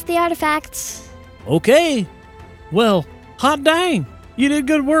that's the artifact. Okay. Well, hot dang. You did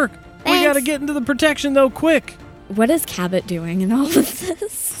good work. Thanks. We got to get into the protection, though, quick. What is Cabbot doing in all of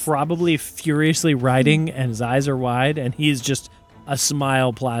this? Probably furiously riding, and his eyes are wide, and he's just a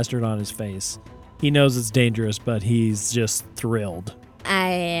smile plastered on his face. He knows it's dangerous, but he's just thrilled.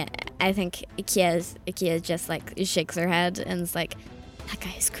 I think Ikia just like shakes her head and is like, that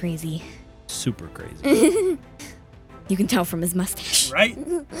guy is crazy. Super crazy. You can tell from his mustache. Right?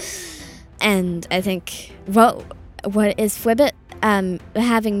 And I think, what is Flibbit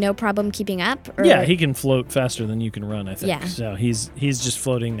having no problem keeping up? Or? Yeah, he can float faster than you can run, I think. Yeah. So he's just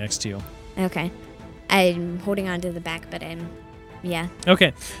floating next to you. Okay. I'm holding on to the back, but yeah.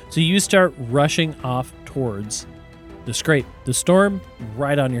 Okay, so you start rushing off towards the scrape. The storm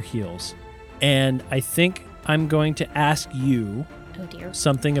right on your heels. And I think I'm going to ask you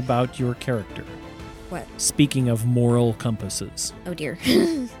something about your character. What? Speaking of moral compasses. Oh, dear.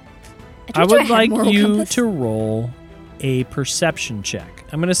 I would like you to roll a perception check.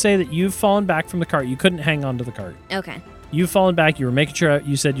 I'm going to say that you've fallen back from the cart. You couldn't hang on to the cart. Okay. You've fallen back. You were making sure,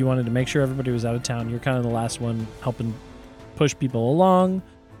 you said you wanted to make sure everybody was out of town. You're kind of the last one helping push people along,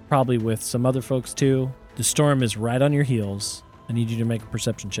 probably with some other folks too. The storm is right on your heels. I need you to make a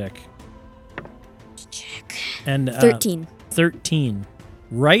perception check. And 13. 13.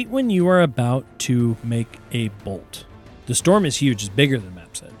 Right when you are about to make a bolt. The storm is huge. It's bigger than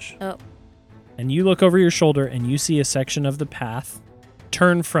Map's Edge. Oh. And you look over your shoulder and you see a section of the path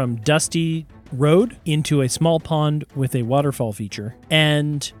turn from dusty road into a small pond with a waterfall feature.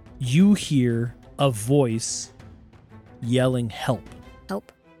 And you hear a voice yelling help.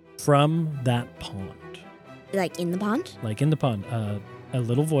 Help? From that pond. Like in the pond? Like in the pond. A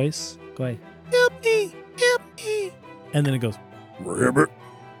little voice. Go ahead. Help me! Help me! And then it goes, Rabbit,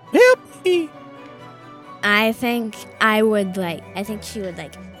 help me! I think she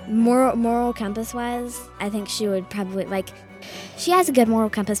would moral compass wise, I think she would probably she has a good moral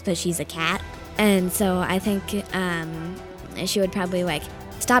compass, but she's a cat. And so I think she would probably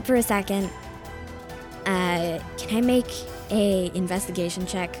stop for a second. Can I make a investigation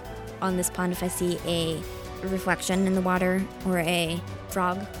check on this pond if I see a reflection in the water or a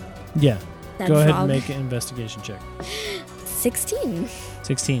frog? Yeah. Go ahead and frog. make an investigation check. 16.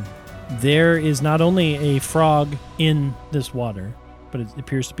 16. There is not only a frog in this water, but it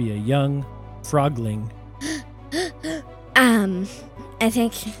appears to be a young frogling. I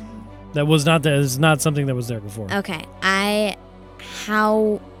think that is not something that was there before. Okay.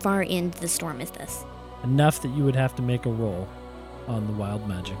 How far into the storm is this? Enough that you would have to make a roll on the wild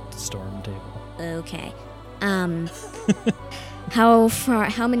magic storm table. Okay. How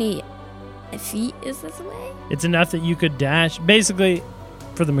many feet is this away? It's enough that you could dash. Basically,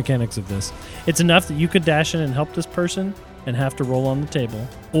 for the mechanics of this, it's enough that you could dash in and help this person and have to roll on the table,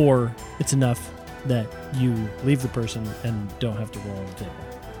 or it's enough that you leave the person and don't have to roll on the table.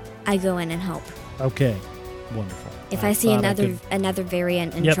 I go in and help. Okay, wonderful. If I see another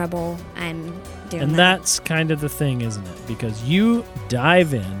variant in trouble, I'm doing And that's kind of the thing, isn't it? Because you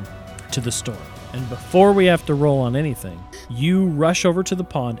dive in to the storm, and before we have to roll on anything, you rush over to the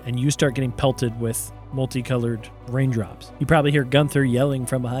pond and you start getting pelted with multicolored raindrops. You probably hear Gunther yelling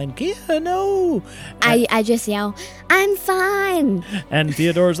from behind, Kia, no! I just yell, I'm fine! And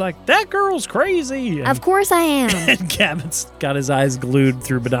Theodore's like, that girl's crazy! And, of course I am! And Cabot's got his eyes glued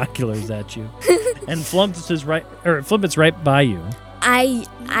through binoculars at you. And Flibbit's right by you. I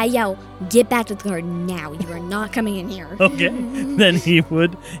yell, get back to the garden now. You are not coming in here. Okay. Then he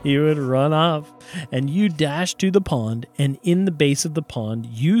would run off. And you dash to the pond, and in the base of the pond,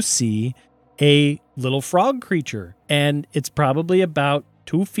 you see a little frog creature. And it's probably about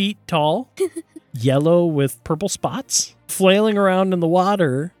 2 feet tall, yellow with purple spots, flailing around in the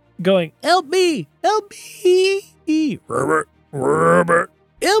water, going, help me, help me. Robert,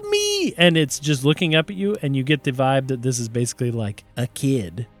 help me! And it's just looking up at you, and you get the vibe that this is basically like a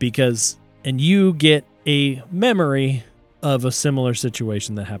kid and you get a memory of a similar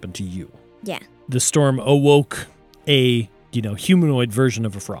situation that happened to you. Yeah. The storm awoke a, humanoid version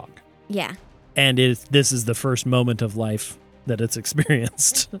of a frog. Yeah. And this is the first moment of life that it's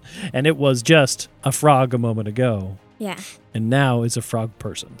experienced. And it was just a frog a moment ago. Yeah. And now it's a frog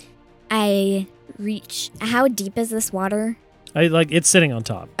person. How deep is this water? It's sitting on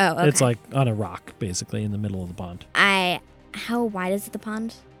top. Oh, okay. It's like on a rock, basically, in the middle of the pond. How wide is the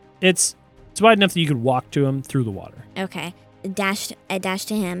pond? It's wide enough that you could walk to him through the water. Okay. I dash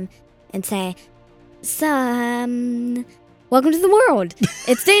to him and say, welcome to the world.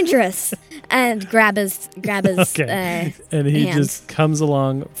 It's dangerous. And grab his okay. And he hand. just comes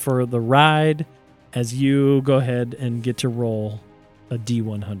along for the ride as you go ahead and get to roll a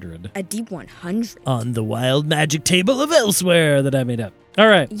D100. A D100? On the wild magic table of elsewhere that I made up. All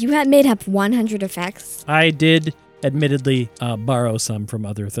right. You had made up 100 effects? I did admittedly borrow some from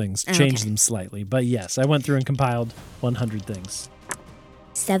other things, change them slightly. But yes, I went through and compiled 100 things.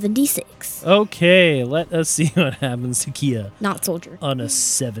 76. Okay, let us see what happens to Kia. Not soldier. On a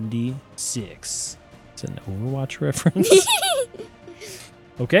 76. It's an Overwatch reference.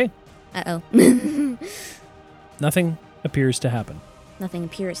 Okay. Uh-oh. Nothing appears to happen. Nothing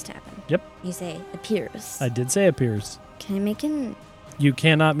appears to happen. Yep. You say appears. I did say appears. Can I make an... You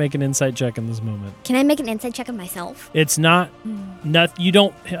cannot make an insight check in this moment. Can I make an insight check of myself? It's not you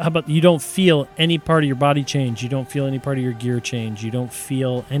don't feel any part of your body change. You don't feel any part of your gear change. You don't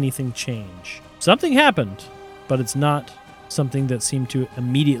feel anything change. Something happened, but it's not something that seemed to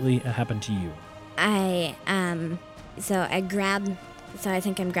immediately happen to you. I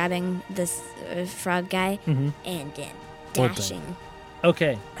think I'm grabbing this frog guy and then dashing.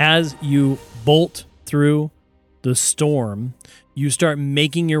 Okay. As you bolt through the storm, you start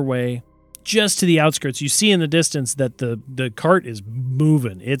making your way just to the outskirts. You see in the distance that the cart is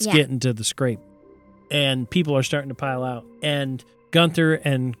moving. It's getting to the scrape. And people are starting to pile out. And Gunther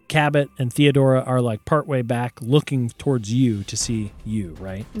and Cabbot and Theodora are like partway back looking towards you to see you,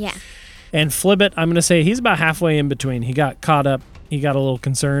 right? Yeah. And Flibbit, I'm going to say he's about halfway in between. He got caught up. He got a little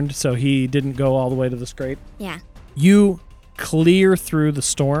concerned, so he didn't go all the way to the scrape. Yeah. You clear through the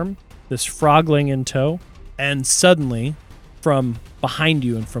storm, this frogling in tow, and suddenly, from behind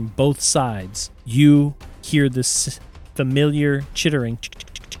you and from both sides, you hear this familiar chittering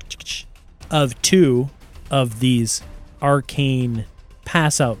of two of these arcane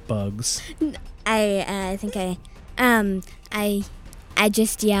pass-out bugs. I think I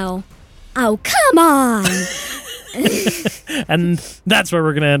just yell, "Oh, come on!" And that's where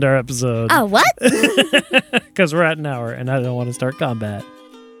we're going to end our episode. Oh, what? Because we're at an hour, and I don't want to start combat.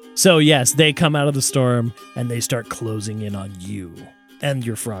 So, yes, they come out of the storm, and they start closing in on you and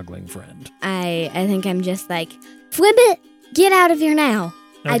your frogling friend. I think I'm just like, Flibbit, get out of here now.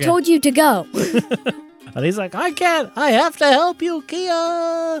 Okay. I told you to go. And he's like, I can't. I have to help you,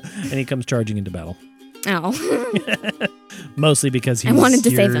 Kia. And he comes charging into battle. Oh. Mostly because he's wanted to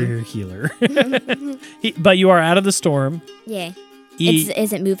save your him. Healer. But you are out of the storm. Yeah.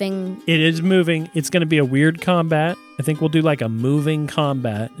 Is it moving? It is moving. It's going to be a weird combat. I think we'll do like a moving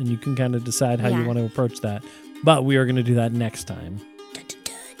combat, and you can kind of decide how you want to approach that. But we are going to do that next time. Dun, dun,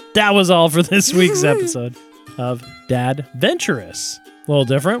 dun. That was all for this week's episode of Dad Venturous. A little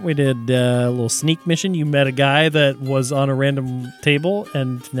different. We did a little sneak mission. You met a guy that was on a random table,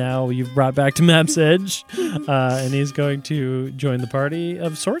 and now you've brought back to Map's Edge, and he's going to join the party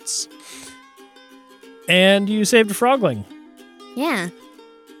of sorts. And you saved a frogling. Yeah.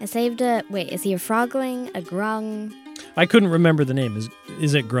 I saved a... Wait, is he a frogling? A grung? I couldn't remember the name.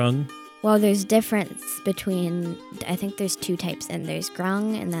 Is it grung? Well, there's difference between... I think there's two types, and there's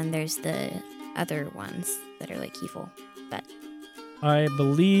grung, and then there's the other ones that are like evil. But... I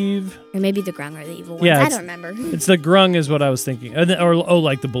believe... Or maybe the grung are the evil ones. Yeah, I don't remember. It's the grung is what I was thinking. Or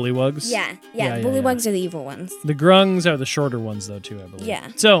like the bullywugs? Yeah, the bullywugs are the evil ones. The grungs are the shorter ones, though, too, I believe. Yeah.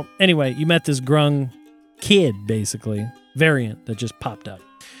 So, anyway, you met this grung kid, basically. Variant that just popped up.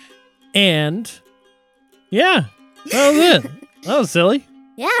 And, yeah, that was it. That was silly.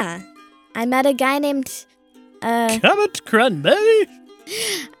 Yeah. I met a guy named... Cabbot Cranberry?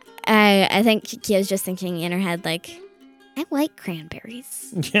 I think Kia's just thinking in her head, like... I like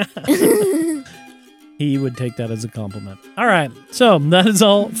cranberries. Yeah. He would take that as a compliment. All right. So that is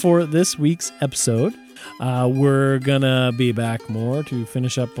all for this week's episode. We're going to be back more to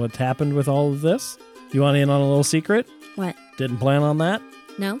finish up what's happened with all of this. You want in on a little secret? What? Didn't plan on that?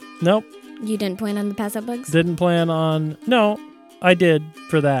 No? Nope. You didn't plan on the pass-out bugs? Didn't plan on... No. I did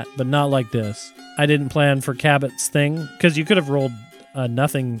for that, but not like this. I didn't plan for Cabbot's thing, because you could have rolled a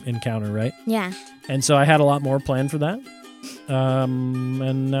nothing encounter, right? Yeah. And so I had a lot more planned for that.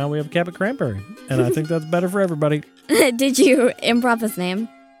 And now we have Cabbot Cranberry. And I think that's better for everybody. Did you improv his name?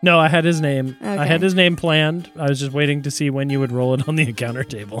 No, I had his name. Okay. I had his name planned. I was just waiting to see when you would roll it on the encounter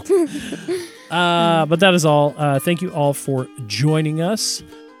table. But that is all. Thank you all for joining us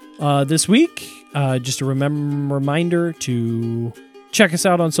this week. Just a reminder to check us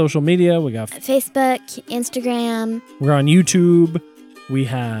out on social media. We got Facebook, Instagram. We're on YouTube. We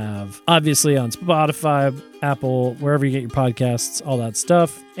have, obviously, on Spotify, Apple, wherever you get your podcasts, all that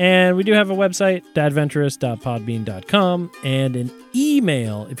stuff. And we do have a website, dadventurous.podbean.com, and an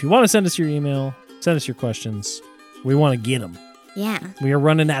email. If you want to send us your email, send us your questions. We want to get them. Yeah. We are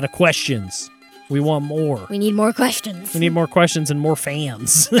running out of questions. We want more. We need more questions. We need more questions and more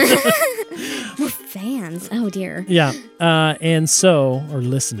fans. More fans. Oh, dear. Yeah. And so, or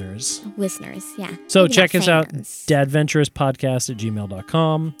listeners. Listeners, yeah. So Maybe check not us out, fans.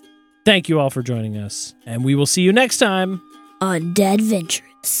 dadventurouspodcast@gmail.com. Thank you all for joining us, and we will see you next time On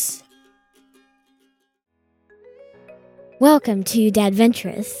Dadventurous. Welcome to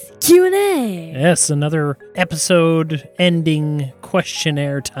Dadventurous Q&A. Yes, another episode ending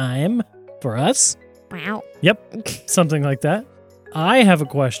questionnaire time for us. Wow. Yep, something like that. I have a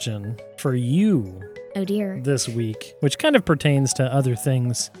question for you Oh, dear. this week, which kind of pertains to other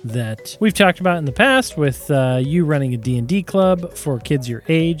things that we've talked about in the past with you running a D&D club for kids your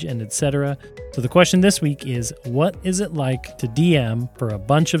age and etc. So the question this week is, what is it like to DM for a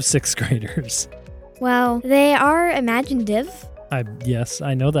bunch of 6th graders? Well, they are imaginative. Yes,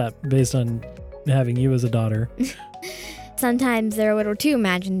 I know that based on having you as a daughter. Sometimes they're a little too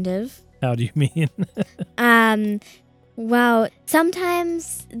imaginative. How do you mean? Well,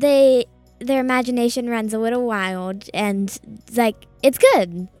 sometimes their imagination runs a little wild, and it's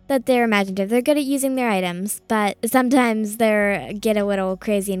good that they're imaginative. They're good at using their items, but sometimes they get a little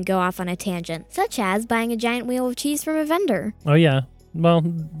crazy and go off on a tangent, such as buying a giant wheel of cheese from a vendor. Oh, yeah. Well,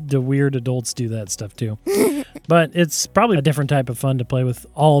 the weird adults do that stuff too. But it's probably a different type of fun to play with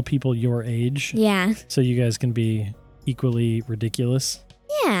all people your age. Yeah. So you guys can be equally ridiculous.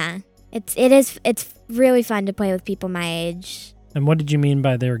 Yeah. It's really fun to play with people my age. And what did you mean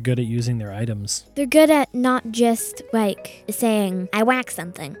by they're good at using their items? They're good at not just, saying, I whack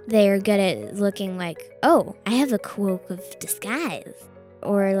something. They're good at looking like, oh, I have a cloak of disguise.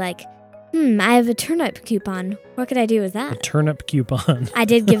 Or I have a turnip coupon. What could I do with A that? turnip coupon. I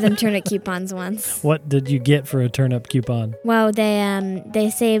did give them turnip coupons once. What did you get for a turnip coupon? Well,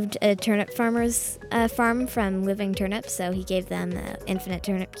 they saved a turnip farmer's farm from living turnips, so he gave them infinite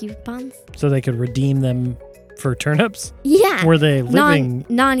turnip coupons. So they could redeem them for turnips? Yeah. Were they living?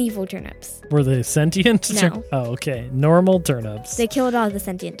 Non-evil turnips. Were they sentient? No. Oh, okay. Normal turnips. They killed all the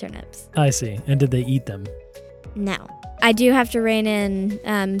sentient turnips. I see. And did they eat them? No. I do have to rein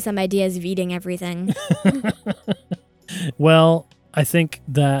in some ideas of eating everything. Well, I think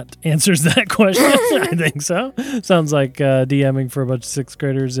that answers that question. I think so. Sounds like DMing for a bunch of 6th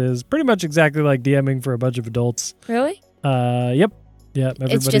graders is pretty much exactly like DMing for a bunch of adults. Really? Yep.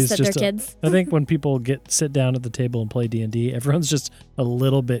 It's just that they're kids. I think when people sit down at the table and play D&D, everyone's just a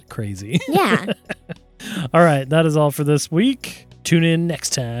little bit crazy. Yeah. All right, that is all for this week. Tune in next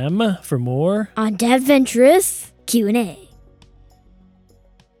time for more On Dadventurous Q&A.